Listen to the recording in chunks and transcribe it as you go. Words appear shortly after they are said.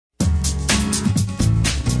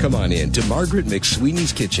Come on in to Margaret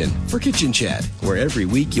McSweeney's Kitchen for Kitchen Chat, where every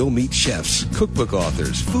week you'll meet chefs, cookbook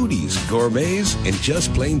authors, foodies, gourmets, and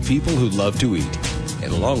just plain people who love to eat.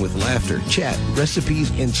 And along with laughter, chat, recipes,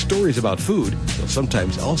 and stories about food, you'll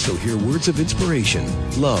sometimes also hear words of inspiration,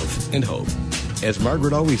 love, and hope. As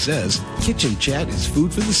Margaret always says, Kitchen Chat is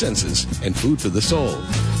food for the senses and food for the soul.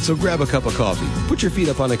 So grab a cup of coffee, put your feet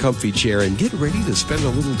up on a comfy chair, and get ready to spend a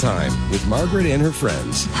little time with Margaret and her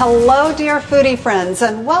friends. Hello, dear foodie friends,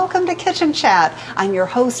 and welcome to Kitchen Chat. I'm your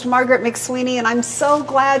host, Margaret McSweeney, and I'm so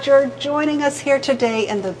glad you're joining us here today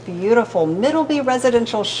in the beautiful Middleby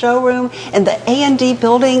Residential Showroom in the A&D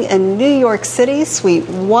building in New York City, Suite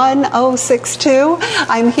 1062.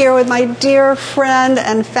 I'm here with my dear friend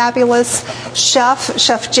and fabulous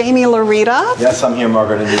Chef Jamie Larita. Yes, I'm here,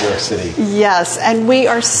 Margaret, in New York City. Yes, and we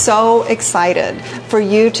are so excited for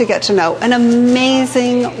you to get to know an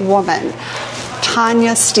amazing woman,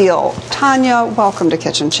 Tanya Steele. Tanya, welcome to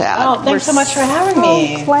Kitchen Chat. Oh, thanks so much for having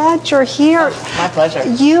me. I'm glad you're here. Oh, my pleasure.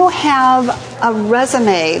 You have a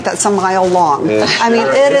resume that's a mile long. I mean,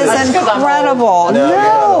 it is incredible.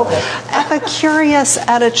 No, Epicurious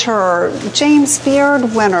editor, James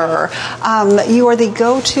Beard winner. You are the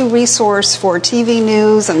go-to resource for TV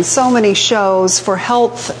news and so many shows for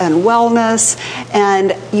health and wellness.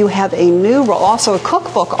 And you have a new role, also a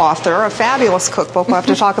cookbook author, a fabulous cookbook. We'll have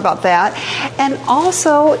to talk about that. And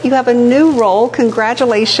also, you have a new role.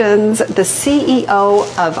 Congratulations, the CEO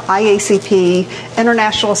of IACP,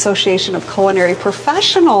 International Association of Culinary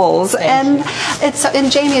Professionals. And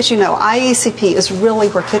Jamie, as you know, IACP is really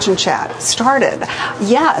where Kitchen Chat started.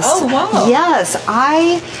 Yes. Oh, wow. Yes.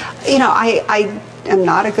 I am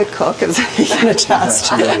not a good cook, as you can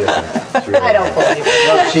attest. I don't believe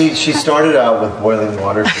it. No, she started out with boiling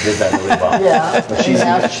water. She did that really well. Yeah. But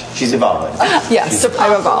she's evolving. Yes,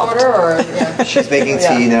 I'm evolved. She's making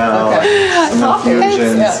tea now. Okay. Some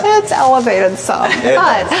infusions. It's elevated some.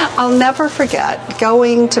 But I'll never forget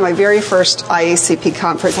going to my very first IACP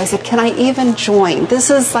conference. I said, can I even join? This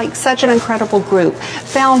is like such an incredible group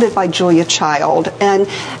founded by Julia Child. And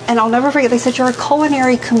I'll never forget, they said, you're a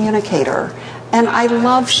culinary communicator. And I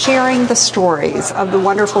love sharing the stories of the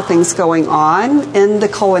wonderful things going on in the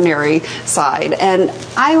culinary side. And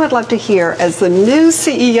I would love to hear, as the new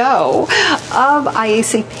CEO of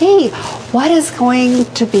IACP, what is going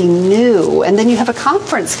to be new? And then you have a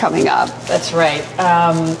conference coming up. That's right.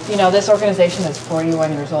 This organization is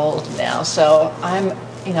 41 years old now, so I'm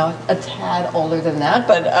a tad older than that,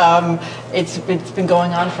 but it's been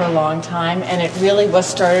going on for a long time, and it really was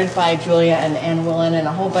started by Julia and Ann Willen and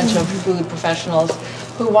a whole bunch of food professionals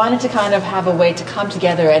who wanted to kind of have a way to come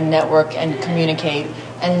together and network and communicate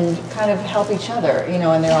and kind of help each other, in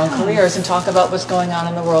their own careers and talk about what's going on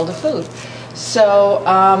in the world of food. So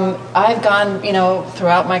I've gone,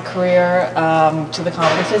 throughout my career to the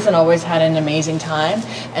conferences and always had an amazing time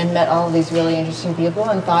and met all of these really interesting people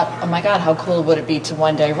and thought, oh my God, how cool would it be to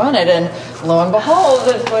one day run it? And lo and behold,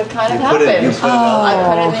 it would kind of happen. I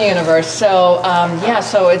put it in the universe. So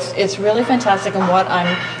so it's really fantastic. And what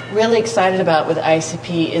I'm really excited about with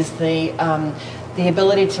ICP is the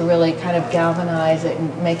ability to really kind of galvanize it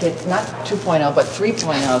and make it not 2.0 but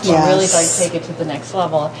 3.0 to really take it to the next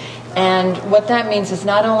level. And what that means is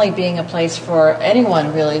not only being a place for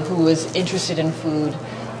anyone really who is interested in food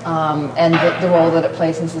and the role that it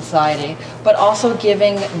plays in society, but also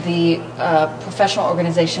giving the professional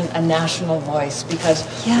organization a national voice, because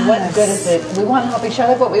what good is it? We want to help each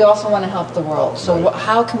other, but we also want to help the world. So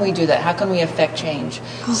how can we do that? How can we affect change?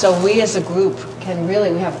 So we as a group we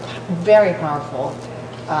have very powerful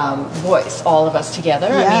voice, all of us together.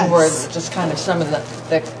 I mean, we're just kind of some of the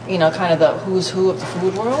kind of the who's who of the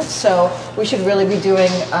food world. So we should really be doing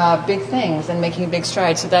big things and making big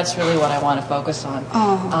strides. So that's really what I want to focus on.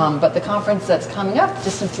 But the conference that's coming up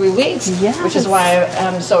just in 3 weeks, which is why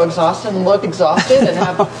I'm so exhausted and look exhausted and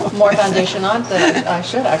have more foundation on than I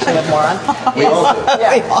should actually have more on. We all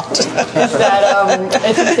do. Is that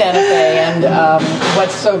it's in Santa Fe, and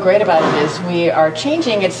what's so great about it is we are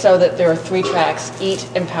changing it so that there are 3 tracks: eat,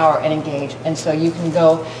 empower, and engage. And so you can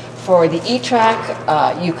go for the eat track,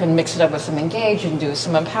 you can mix it up with some engage and do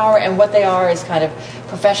some empower. And what they are is kind of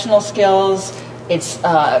professional skills. It's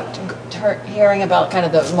hearing about kind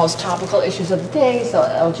of the most topical issues of the day, so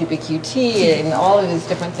LGBTQ and all of these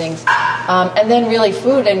different things. And then really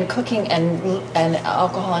food and cooking and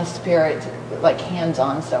alcohol and spirit, like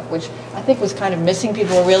hands-on stuff, which I think was kind of missing.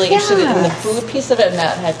 People were really interested in the food piece of it, and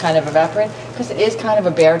that had kind of evaporated because it is kind of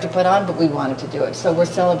a bear to put on, but we wanted to do it. So we're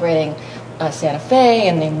celebrating Santa Fe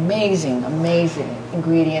and the amazing, amazing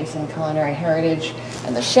ingredients and culinary heritage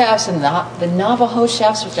and the chefs and the Navajo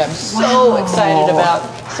chefs, which I'm so excited about.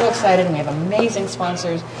 So excited, and we have amazing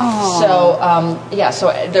sponsors. So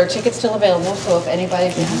so there are tickets still available. So if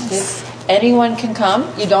anybody's interested, anyone can come.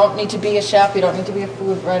 You don't need to be a chef. You don't need to be a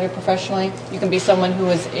food writer professionally. You can be someone who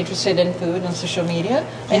is interested in food and social media,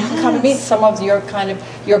 and you can come and meet some of your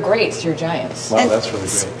greats, your giants. Wow, that's really great.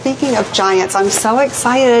 Speaking of giants, I'm so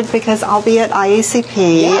excited because I'll be at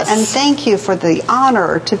IACP, and thank you for the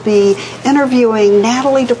honor to be interviewing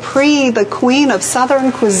Natalie Dupree, the queen of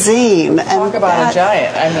Southern cuisine. Talk about a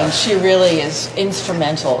giant. I mean, she really is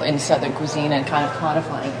instrumental in Southern cuisine and kind of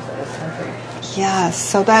codifying it for this country. Yes,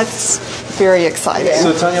 so that's very exciting.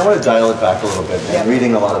 So, Tanya, I want to dial it back a little bit. And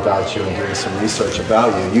reading a lot about you and doing some research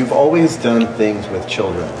about you, you've always done things with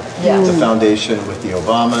children. The foundation with the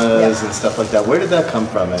Obamas and stuff like that. Where did that come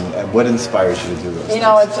from, and what inspires you to do those things? You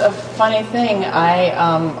know, it's a funny thing.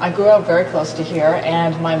 I grew up very close to here,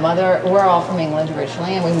 and my mother, we're all from England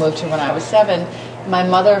originally, and we moved here when I was 7. My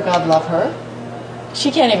mother, God love her, she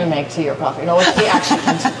can't even make tea or coffee. No, she actually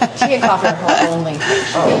can. Tea and coffee are her only thing.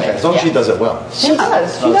 As long as she does it well. She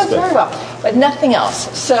does. She does very well, but nothing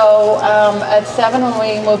else. So at 7, when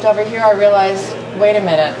we moved over here, I realized, wait a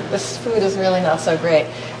minute, this food is really not so great.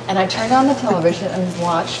 And I turned on the television and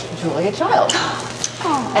watched Julia Child.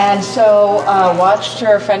 And so watched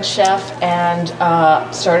her French chef and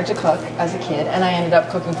started to cook as a kid, and I ended up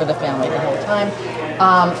cooking for the family the whole time.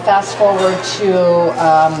 Fast forward to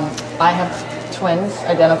I have twins,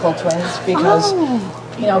 identical twins, because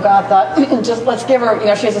God thought, just let's give her,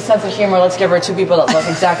 she has a sense of humor, let's give her 2 people that look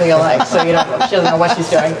exactly alike, so she doesn't know what she's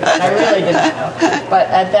doing. And I really didn't know. But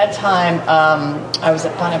at that time, I was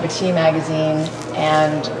at Bon Appetit magazine,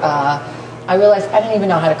 and I realized I didn't even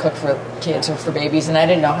know how to cook for kids or for babies, and I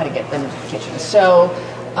didn't know how to get them into the kitchen. So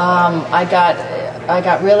I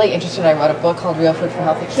got really interested. I wrote a book called Real Food for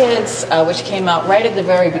Healthy Kids, which came out right at the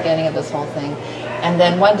very beginning of this whole thing. And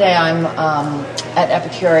then one day I'm at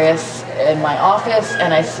Epicurious in my office,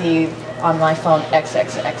 and I see on my phone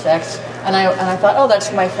XXXX, and I thought, oh,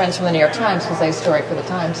 that's my friends from the New York Times, because I used to write for the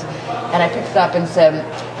Times. And I picked it up and said,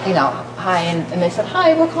 hi, and they said,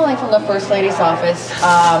 hi, we're calling from the First Lady's office,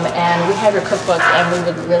 and we have your cookbooks, and we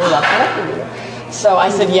would really love to work with you. So I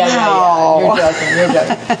said, yeah, you're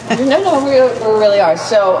joking. No, we really are.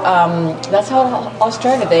 So that's how it all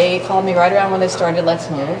started. They called me right around when they started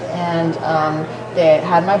Let's Move, and they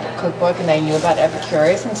had my cookbook, and they knew about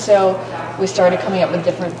Epicurious, and so we started coming up with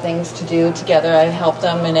different things to do together. I helped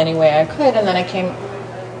them in any way I could, and then I came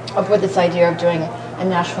up with this idea of doing a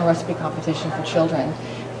national recipe competition for children.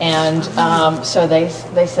 And so they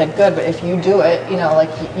said, good, but if you do it,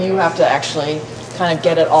 you have to actually kind of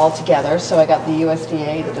get it all together. So I got the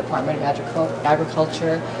USDA, the Department of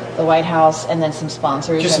Agriculture, the White House, and then some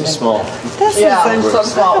sponsors. Just some small. Some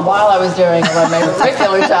small. While I was doing my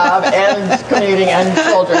regular job and commuting and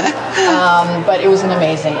children. But it was an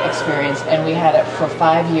amazing experience, and we had it for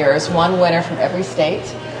 5 years. One winner from every state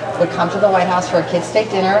would come to the White House for a kids' state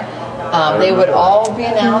dinner. They would all be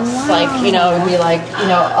announced, it would be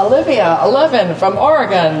Olivia, 11, from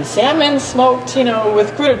Oregon, salmon smoked,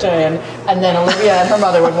 with crudité, and then Olivia and her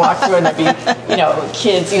mother would walk through, and there'd be,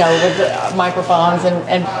 kids, with microphones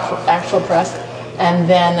and actual press, and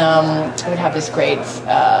then we'd have this great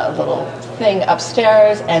little thing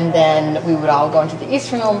upstairs, and then we would all go into the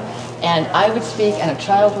East Room, and I would speak, and a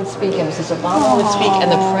child would speak, and Mrs. Obama would speak,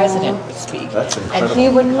 and the president would speak. That's incredible. And he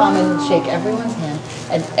would come and shake everyone's hand,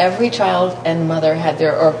 and every child and mother had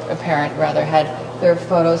or a parent rather, had their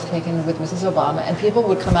photos taken with Mrs. Obama, and people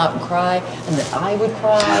would come out and cry, and then I would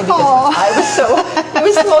cry, because it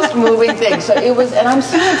was the most moving thing. So it was, and I'm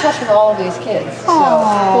still in touch with all of these kids, who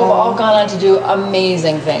have all gone on to do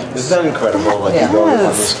amazing things. Isn't that incredible? You go on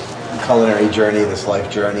this culinary journey, this life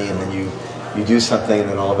journey, and then you do something, and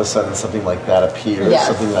then all of a sudden something like that appears,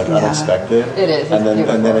 something unexpected. It is. And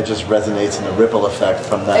then it just resonates, and the ripple effect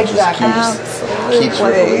from that just keeps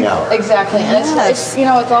rippling out. Exactly. And it's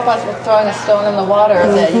it's all about throwing a stone in the water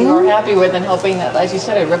that you are happy with, and hoping that, as you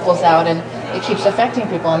said, it ripples out and it keeps affecting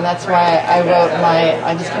people. And that's why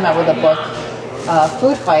I just came out with a book,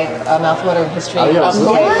 Food Fight, Mouthwater History of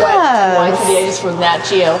Wine to the Ages with Nat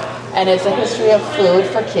Geo. And it's a history of food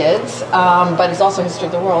for kids, but it's also a history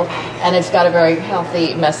of the world. And it's got a very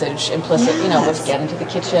healthy message implicit, let's get into the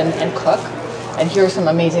kitchen and cook. And here are some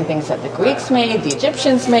amazing things that the Greeks made, the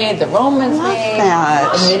Egyptians made, the Romans made,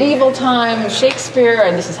 in medieval times, Shakespeare,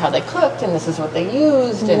 and this is how they cooked, and this is what they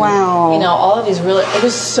used. And, all of these it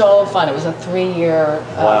was so fun. It was a 3-year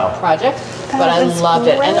project. but I loved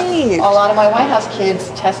it. And a lot of my White House kids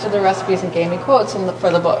tested the recipes and gave me quotes for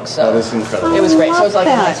the book. So that was incredible. It was great. So it was like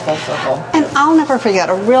a nice full circle. And I'll never forget,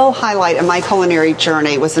 a real highlight of my culinary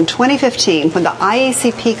journey was in 2015 when the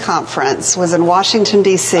IACP conference was in Washington,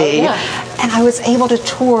 D.C., and I was able to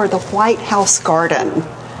tour the White House garden.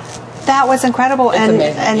 That was incredible, and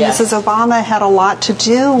Mrs. Obama had a lot to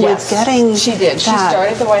do with getting. She did. She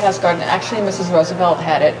started the White House garden. Actually, Mrs. Roosevelt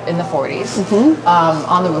had it in the 40s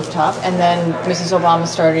on the rooftop, and then Mrs. Obama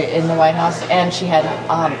started it in the White House, and she had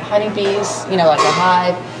honeybees, like a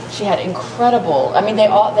hive. She had incredible. I mean, they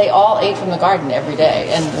all ate from the garden every day,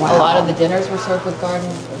 and a lot of the dinners were served with garden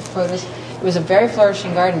produce. It was a very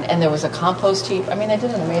flourishing garden, and there was a compost heap. I mean, they did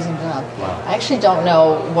an amazing job. Wow. I actually don't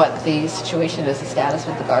know what the situation is, the status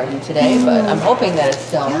with the garden today, but I'm hoping that it's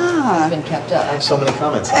still been kept up. I have so many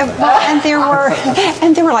comments on that.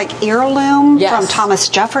 And there were like heirloom from Thomas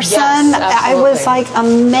Jefferson. Yes, I was like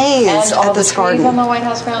amazed at this garden. And all the trees on the White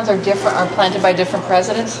House grounds are planted by different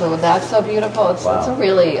presidents, so that's so beautiful. It's a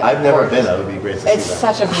really I've never been. That would be great to see. It's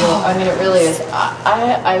such a beautiful. I mean, it really is.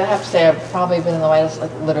 I have to say, I've probably been in the White House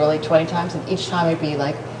like literally 20 times. And each time I'd be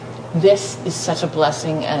like, this is such a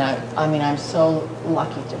blessing, and I mean, I'm so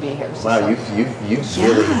lucky to be here. Wow, you've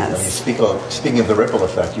really, I mean, speaking of the ripple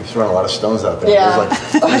effect, you've thrown a lot of stones out there. Yeah.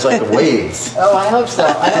 There's like the waves. Oh, I hope so.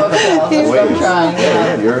 That's what I'm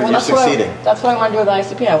trying. You're succeeding. That's what I want to do with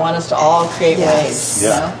ICP. I want us to all create waves.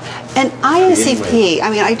 Yeah. And IACP, I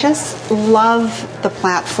mean, I just love the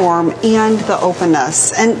platform and the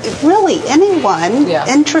openness. And really, anyone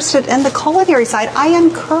interested in the culinary side, I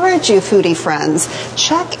encourage you, foodie friends,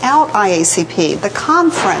 check out IACP, the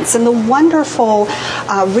conference, and the wonderful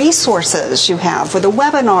resources you have with the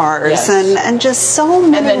webinars and just so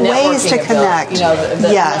many ways to connect. The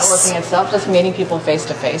networking itself, just meeting people face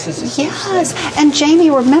to face is a huge thing. And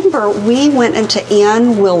Jamie, remember, we went into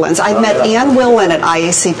Ann Willin's. I met Ann Willin at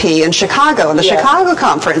IACP in Chicago, in the Chicago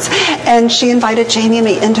conference, and she invited Jamie and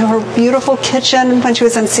me into her beautiful kitchen when she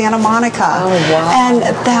was in Santa Monica. Oh, wow. And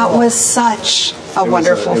that was such a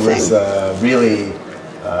wonderful thing. It was really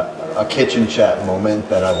a kitchen chat moment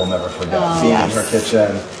that I will never forget. Being in her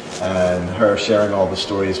kitchen and her sharing all the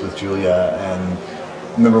stories with Julia, and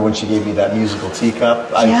remember when she gave me that musical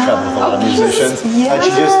teacup? I traveled with a lot of musicians. And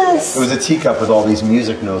it was a teacup with all these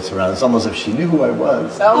music notes around. It's almost as if she knew who I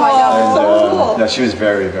was. Oh my God, so cool. No, she was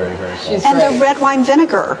very, very, very cool. And the red wine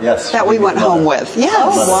vinegar that we went home with. Yes.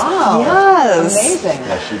 Oh, wow. Yes. Amazing.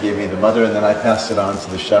 Yeah, she gave me the mother, and then I passed it on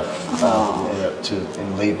to the chef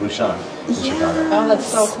in Le Bouchon in Chicago. Oh, that's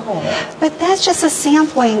so cool. But that's just a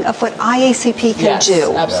sampling of what IACP can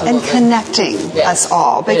do in connecting us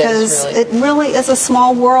all, because it really is a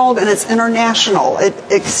small world, and it's international. It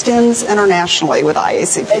extends internationally with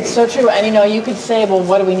IACP. It's so true. And you could say, well,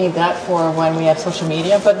 what do we need that for when we have social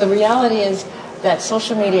media? But the reality is that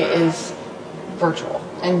social media is virtual.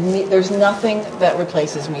 And there's nothing that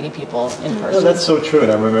replaces meeting people in person. No, that's so true.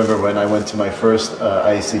 And I remember when I went to my first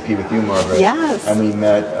IACP with you, Margaret. Yes. And we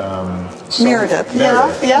met Meredith.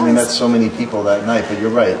 And we met so many people that night. But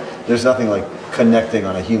you're right. There's nothing like connecting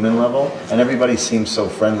on a human level. And everybody seems so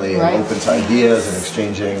friendly and open to ideas and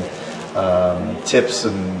exchanging tips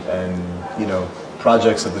and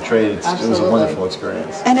projects of the trade. It was a wonderful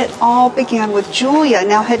experience. And it all began with Julia.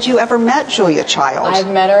 Now, had you ever met Julia Child?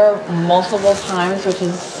 I've met her multiple times, which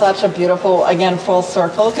is such a beautiful, again, full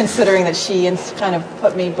circle, considering that she kind of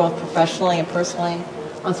put me both professionally and personally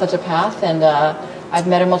on such a path. And I've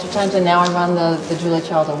met her multiple times, and now I run the Julia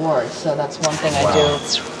Child Award. So that's one thing I do.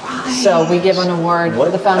 That's right. So we give an award.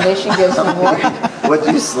 The foundation gives an award. What,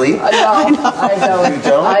 do you sleep? No, I don't. You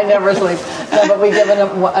don't? I never sleep. No, but we give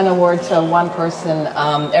an award to one person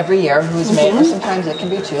every year who's made, or sometimes it can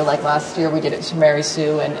be two. Like last year we did it to Mary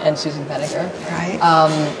Sue and Susan Penniger. Right.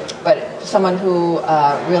 But someone who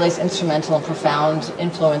really is instrumental and profound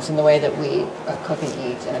influence in the way that we cook and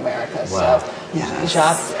eat in America. Wow. So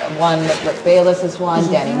Jacques won, Rick Bayless has won,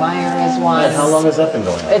 Danny Meyer has won. And how long has that been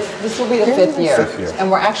going on? This will be the fifth year.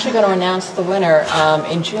 And we're actually going to announce the winner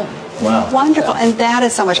in June. Wow. Wonderful. And that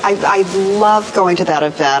is so much. I love going to that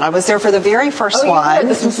event. I was there for the very first one.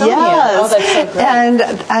 The Smithsonian. Yes. Oh, that's so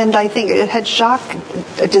great. And I think it had Jacques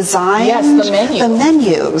designed the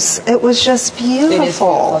menus. It was just beautiful. It is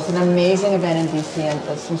beautiful. It's an amazing event in D.C. at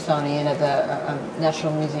the Smithsonian, at the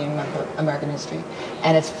National Museum of American History.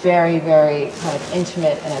 And it's very, very kind of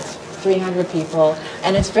intimate, and it's 300 people,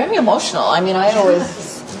 and it's very emotional. I mean, I always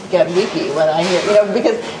get weepy when I hear,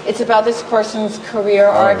 because it's about this person's career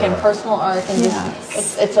arc and personal arc, and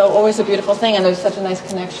it's always a beautiful thing. And there's such a nice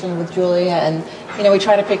connection with Julia, and we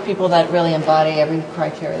try to pick people that really embody every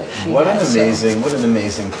criteria that she has. What an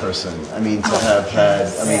amazing person. I mean, to have had.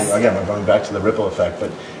 I mean, again, we're going back to the ripple effect,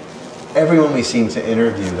 but everyone we seem to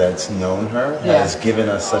interview that's known her has given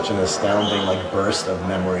us such an astounding burst of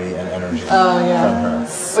memory and energy from her.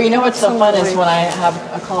 Well, what's so fun is when I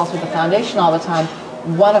have calls with the foundation all the time,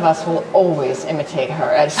 one of us will always imitate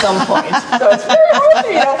her at some point. So it's very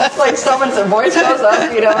hard, it's like someone's voice goes up,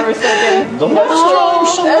 and we're thinking, the next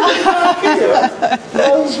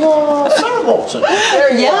Sarah Bolton.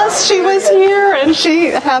 Yes, she was here, and she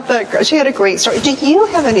had a great story. Do you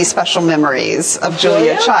have any special memories of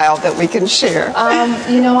Julia Child that we can share? I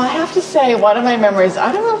have to say, one of my memories,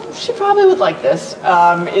 I don't know if she probably would like this,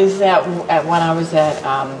 is that when I was at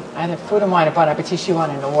either Food and Wine or Bon Appetit, she won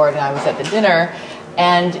an award, and I was at the dinner.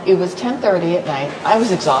 And it was 10:30 at night. I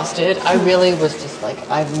was exhausted. I really was just like,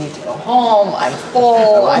 I need to go home. I'm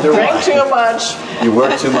full. I drank too much. You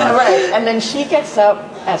worked too much. Right. And then she gets up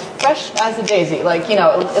as fresh as a daisy, late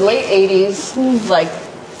 80s,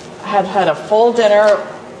 had a full dinner.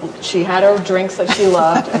 She had her drinks that she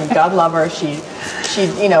loved. I mean, God love her. She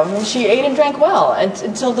ate and drank well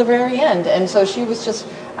until the very end. And so she was just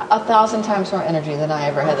 1,000 times more energy than I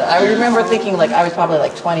ever had. I remember thinking, I was probably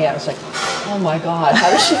 20. I was like, oh my God, how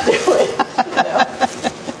does she do it?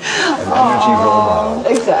 An energy role model.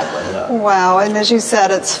 Exactly. Wow, and as you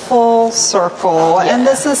said, it's full circle, and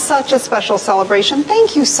this is such a special celebration.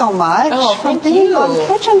 Thank you so much for being on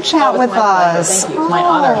Kitchen Chat with us. Thank you. It's my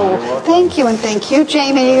honor. Thank you, and thank you,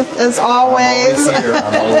 Jamie, as always. I'm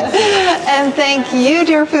always here. And thank you,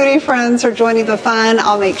 dear foodie friends, for joining the fun.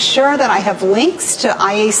 I'll make sure that I have links to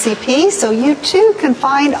IACP so you too can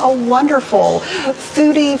find a wonderful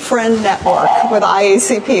foodie friend network with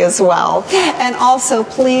IACP as well. And also,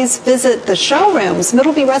 please visit the showrooms.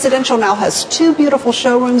 Middleby Residential now has 2 beautiful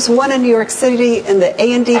showrooms, one in New York City in the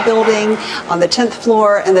A&D building on the 10th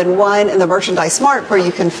floor, and then one in the Merchandise Mart where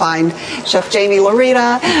you can find Chef Jamie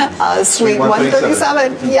Larita, Suite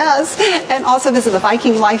 137. Yes. And also visit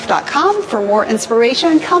thevikinglife.com for more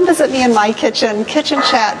inspiration. Come visit me in my kitchen,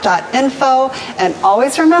 kitchenchat.info. And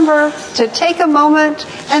always remember to take a moment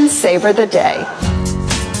and savor the day.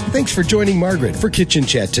 Thanks for joining Margaret for Kitchen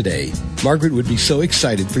Chat today. Margaret would be so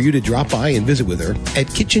excited for you to drop by and visit with her at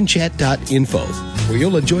kitchenchat.info, where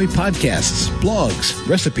you'll enjoy podcasts, blogs,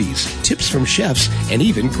 recipes, tips from chefs, and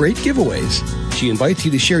even great giveaways. She invites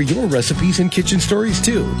you to share your recipes and kitchen stories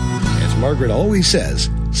too. As Margaret always says,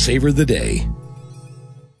 savor the day.